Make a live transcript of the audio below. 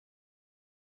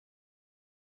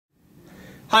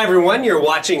Hi everyone, you're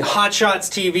watching Hot Shots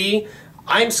TV.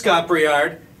 I'm Scott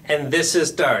Briard, and this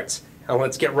is Darts. And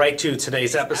let's get right to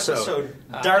today's episode.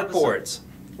 Dartboards.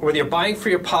 Whether you're buying for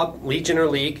your pub, legion, or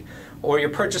league, or you're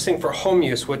purchasing for home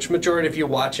use, which majority of you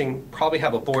watching probably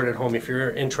have a board at home if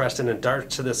you're interested in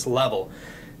darts to this level.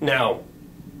 Now,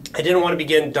 I didn't want to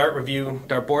begin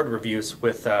dartboard reviews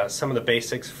with some of the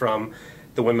basics from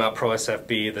the Winmau Pro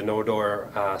SFB, the Nodor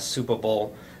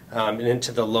Supamatch, and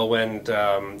into the low-end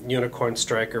Unicorn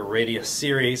Striker Radius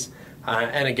series.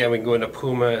 And again, we can go into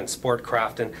Puma and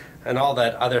Sportcraft and all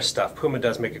that other stuff. Puma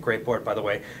does make a great board, by the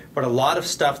way. But a lot of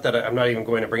stuff that I'm not even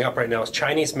going to bring up right now is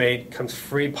Chinese made, comes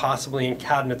free possibly in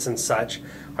cabinets and such,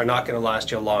 are not going to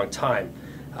last you a long time.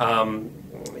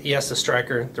 Yes, the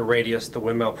Striker, the Radius, the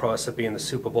Winmau Pro SFB, and the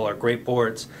Supamatch are great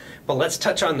boards. But let's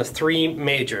touch on the three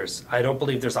majors. I don't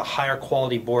believe there's a higher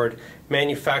quality board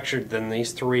manufactured than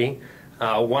these three.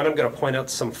 One, I'm going to point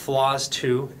out some flaws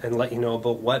to and let you know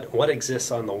about what exists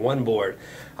on the one board.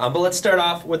 But let's start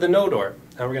off with the Nodor.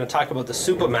 And we're going to talk about the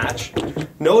Supamatch.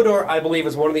 Nodor, I believe,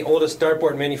 is one of the oldest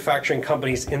dartboard manufacturing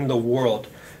companies in the world.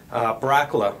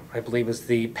 Bracla, I believe, is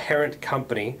the parent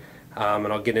company.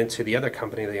 And I'll get into the other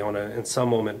company they own in some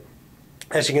moment.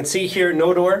 As you can see here,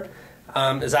 Nodor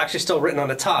is actually still written on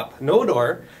the top.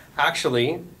 Nodor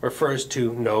actually refers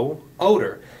to no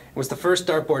odor. It was the first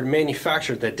dartboard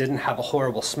manufactured that didn't have a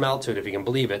horrible smell to it, if you can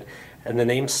believe it. And the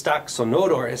name stuck, so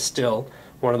Nodor is still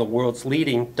one of the world's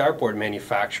leading dartboard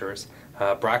manufacturers.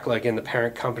 Bracla, again, the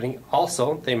parent company.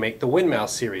 Also, they make the Winmau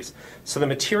series. So the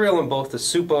material in both the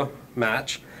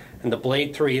Supamatch and the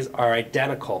Blade 3s are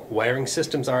identical. Wiring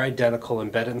systems are identical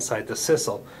embedded inside the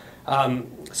sisal.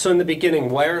 So in the beginning,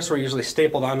 wires were usually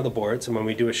stapled onto the boards, and when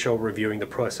we do a show reviewing the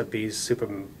Pro SFBs,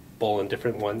 Supamatch, and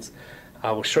different ones,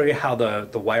 we'll show you how the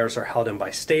wires are held in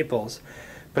by staples.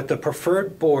 But the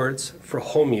preferred boards for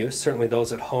home use, certainly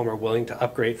those at home are willing to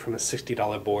upgrade from a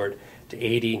 $60 board to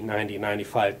 $80, $90,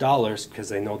 $95 because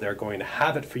they know they're going to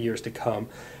have it for years to come.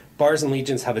 Bars and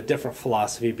legions have a different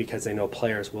philosophy because they know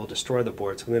players will destroy the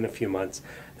boards within a few months.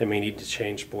 They may need to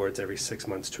change boards every 6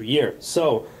 months to a year.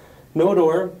 So,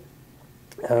 Nodor,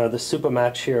 the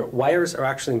Supamatch here, wires are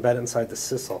actually embedded inside the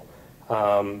sisal.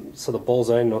 So the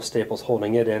bullseye, no staples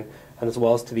holding it in, and as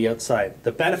well as to the outside.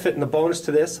 The benefit and the bonus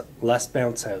to this, less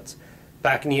bounce outs.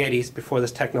 Back in the 80s, before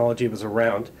this technology was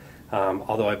around,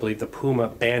 although I believe the Puma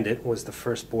Bandit was the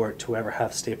first board to ever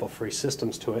have staple-free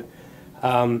systems to it,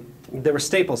 there were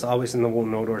staples always in the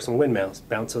Nodors and Winmaus.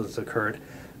 Bounce outs occurred.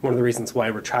 One of the reasons why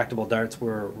retractable darts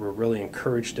were really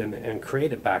encouraged and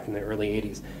created back in the early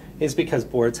 80s is because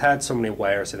boards had so many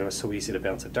wires and it was so easy to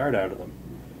bounce a dart out of them.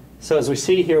 So as we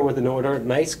see here with the Nodor,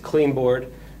 nice clean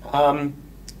board.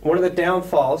 One of the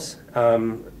downfalls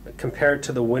compared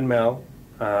to the Winmau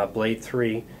Blade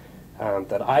III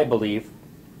that I believe,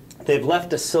 they've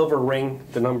left a silver ring,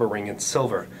 the number ring in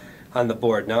silver on the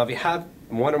board. Now if you have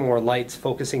one or more lights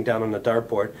focusing down on the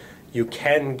dartboard, you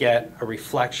can get a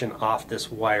reflection off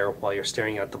this wire while you're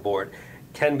staring at the board.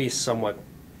 It can be somewhat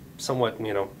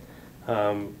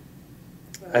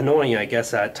annoying, I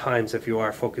guess, at times if you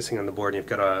are focusing on the board and you've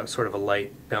got a sort of a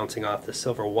light bouncing off the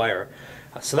silver wire.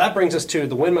 So that brings us to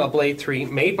the Winmau Blade III,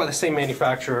 made by the same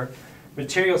manufacturer.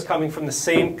 Materials coming from the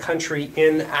same country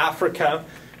in Africa.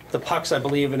 The pucks, I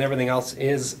believe, and everything else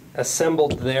is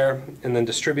assembled there and then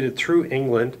distributed through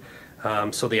England.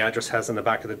 So the address has on the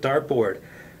back of the dartboard.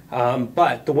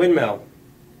 But the Winmau,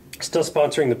 still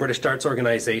sponsoring the British Darts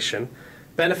Organization.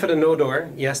 Benefit of Nodor,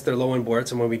 yes, they're low-end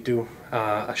boards, and when we do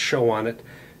a show on it,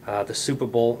 the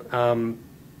Supamatch,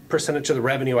 percentage of the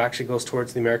revenue actually goes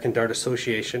towards the American Dart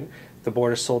Association. The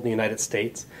board is sold in the United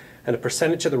States. And a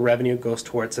percentage of the revenue goes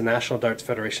towards the National Darts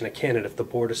Federation of Canada if the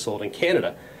board is sold in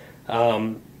Canada.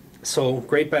 So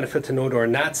great benefit to Nodor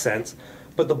in that sense.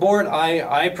 But the board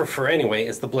I prefer anyway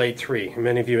is the Blade III.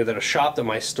 Many of you that have shopped at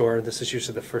my store, this is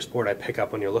usually the first board I pick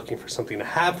up when you're looking for something to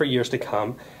have for years to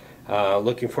come.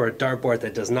 Looking for a dartboard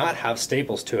that does not have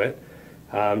staples to it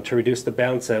to reduce the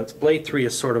bounce outs. Blade III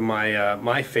is sort of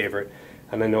my favorite,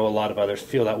 and I know a lot of others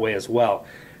feel that way as well.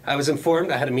 I was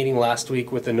informed, I had a meeting last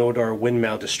week with the Nodor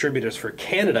Winmau distributors for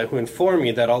Canada who informed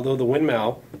me that although the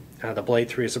Winmau, the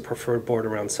Blade III is a preferred board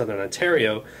around Southern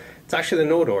Ontario, it's actually the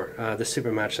Nodor, the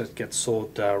Supamatch, that gets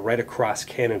sold right across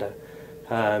Canada.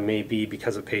 Maybe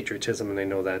because of patriotism, and I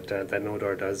know that that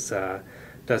Nodor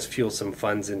does fuel some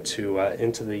funds into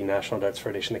the National Darts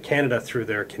Federation of Canada through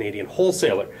their Canadian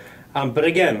wholesaler. But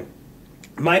again,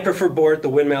 my preferred board, the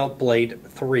Winmau Blade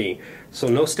III. So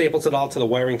no staples at all to the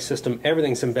wiring system.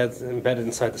 Everything's embedded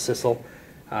inside the sisal.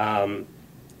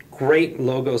 Great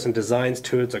logos and designs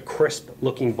to it. It's a crisp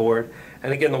looking board.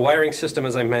 And again, the wiring system,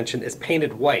 as I mentioned, is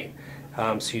painted white.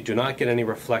 so you do not get any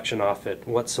reflection off it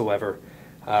whatsoever.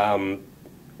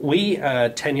 We,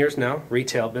 10 years now,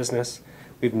 retail business,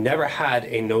 we've never had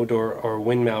a Nodor or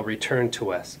Winmau returned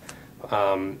to us,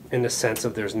 in the sense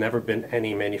of there's never been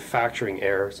any manufacturing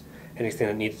errors, anything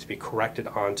that needed to be corrected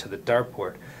onto the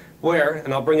dartboard. Where,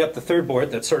 and I'll bring up the third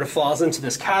board that sort of falls into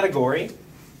this category,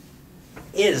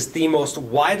 is the most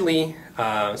widely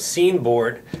seen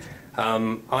board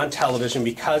on television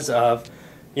because of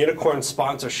Unicorn's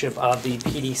sponsorship of the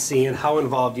PDC and how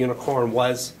involved Unicorn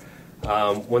was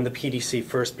when the PDC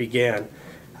first began.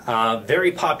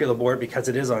 Very popular board because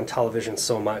it is on television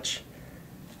so much.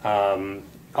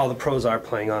 All the pros are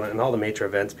playing on it and all the major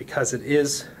events because it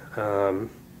is a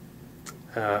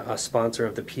sponsor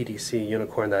of the PDC,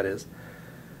 Unicorn that is.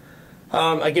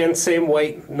 Again, same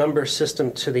white number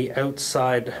system to the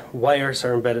outside. Wires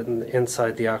are embedded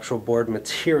inside the actual board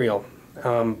material.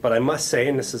 But I must say,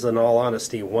 and this is in all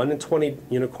honesty, 1 in 20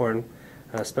 Unicorn,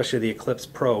 especially the Eclipse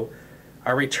Pro,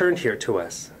 are returned here to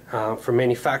us for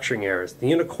manufacturing errors. The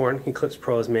Unicorn Eclipse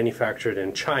Pro is manufactured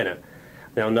in China.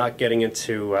 Now, not getting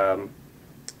into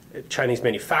Chinese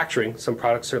manufacturing, some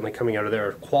products certainly coming out of there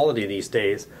are quality these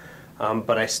days,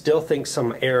 but I still think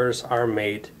some errors are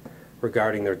made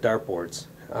regarding their dartboards.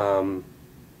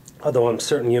 Although I'm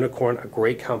certain Unicorn, a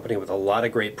great company with a lot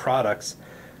of great products,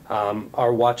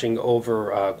 are watching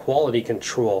over quality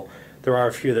control. There are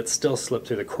a few that still slip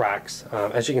through the cracks.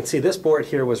 As you can see, this board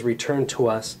here was returned to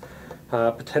us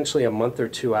potentially a month or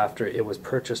two after it was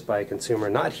purchased by a consumer.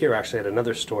 Not here, actually, at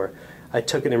another store. I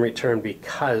took it in return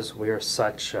because we are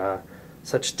such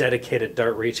dedicated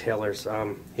dart retailers.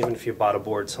 Even if you bought a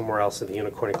board somewhere else in the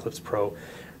Unicorn Eclipse Pro,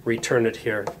 return it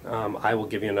here. I will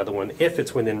give you another one if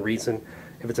it's within reason.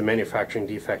 If it's a manufacturing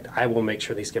defect, I will make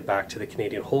sure these get back to the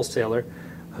Canadian wholesaler,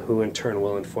 who in turn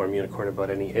will inform Unicorn about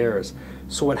any errors.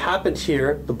 So what happened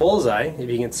here, the bullseye, if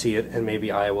you can see it, and maybe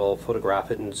I will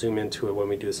photograph it and zoom into it when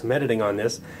we do some editing on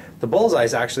this, the bullseye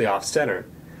is actually off center.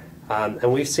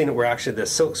 And we've seen it where actually the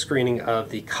silk screening of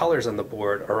the colors on the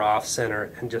board are off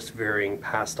center and just varying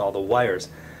past all the wires.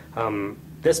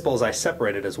 This bullseye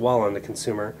separated as well on the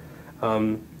consumer.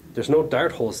 There's no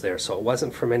dart holes there, so it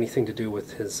wasn't from anything to do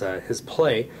with his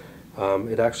play.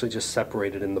 It actually just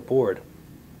separated in the board.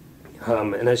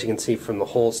 And as you can see from the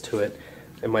holes to it,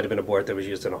 it might have been a board that was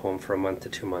used in a home for a month to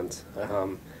 2 months.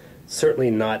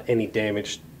 Certainly not any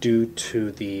damage due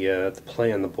to the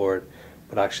play on the board,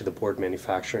 but actually the board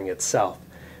manufacturing itself.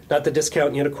 Not to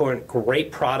discount Unicorn,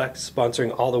 great product,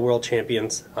 sponsoring all the world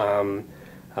champions.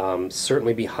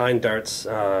 Certainly behind darts,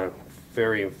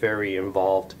 very, very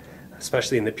involved,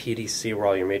 especially in the PDC where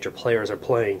all your major players are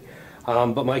playing.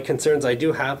 But my concerns I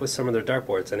do have with some of their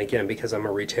dartboards, and again, because I'm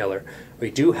a retailer,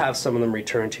 we do have some of them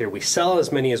returned here. We sell as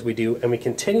many as we do, and we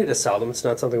continue to sell them. It's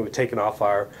not something we've taken off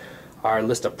our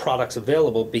list of products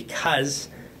available because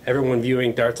everyone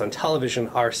viewing darts on television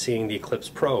are seeing the Eclipse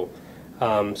Pro.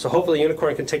 So hopefully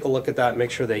Unicorn can take a look at that and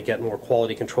make sure they get more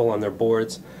quality control on their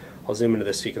boards. I'll zoom into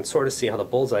this so you can sort of see how the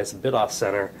bullseye is a bit off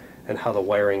center and how the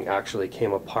wiring actually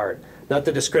came apart. Not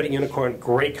to discredit Unicorn,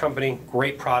 great company,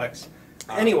 great products.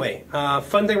 Anyway,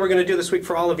 fun thing we're going to do this week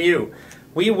for all of you.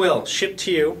 We will ship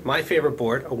to you my favorite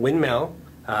board, a Winmau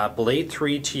Blade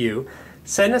III to you.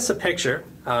 Send us a picture.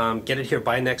 Get it here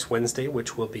by next Wednesday,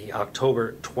 which will be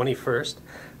October 21st.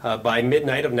 By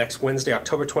midnight of next Wednesday,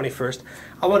 October 21st,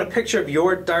 I want a picture of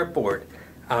your dartboard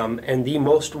and the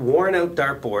most worn out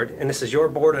dartboard. And this is your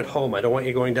board at home. I don't want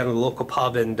you going down to the local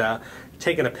pub and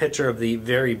taking a picture of the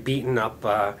very beaten up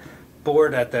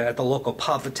board at the local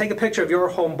pub. But take a picture of your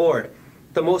home board.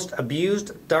 The most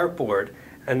abused dartboard,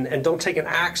 and don't take an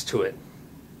axe to it.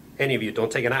 Any of you, don't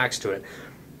take an axe to it.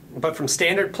 But from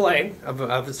standard play of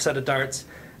a set of darts,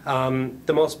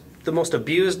 the most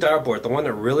abused dartboard, the one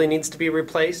that really needs to be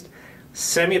replaced,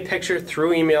 send me a picture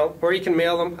through email, or you can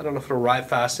mail them. I don't know if it'll arrive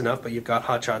fast enough, but you've got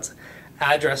Hotshot's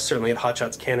address, certainly at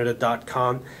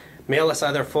hotshotscanada.com. Mail us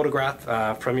either a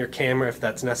photograph from your camera if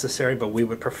that's necessary, but we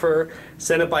would prefer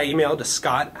send it by email to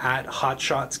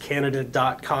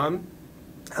scott@hotshotscanada.com.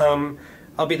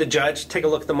 I'll be the judge. Take a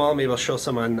look at them all. Maybe I'll show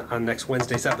some on next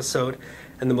Wednesday's episode.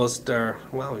 And the most,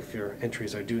 well, if your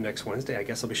entries are due next Wednesday, I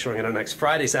guess I'll be showing it on next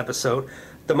Friday's episode.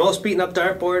 The most beaten up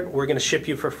dartboard, we're going to ship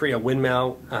you for free, a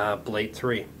Winmau Blade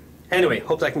III. Anyway,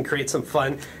 hope that can create some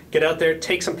fun. Get out there,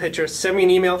 take some pictures, send me an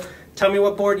email. Tell me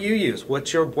what board you use.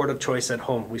 What's your board of choice at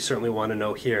home? We certainly want to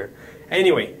know here.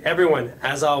 Anyway, everyone,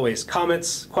 as always,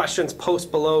 comments, questions, post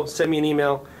below, send me an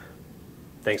email.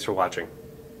 Thanks for watching.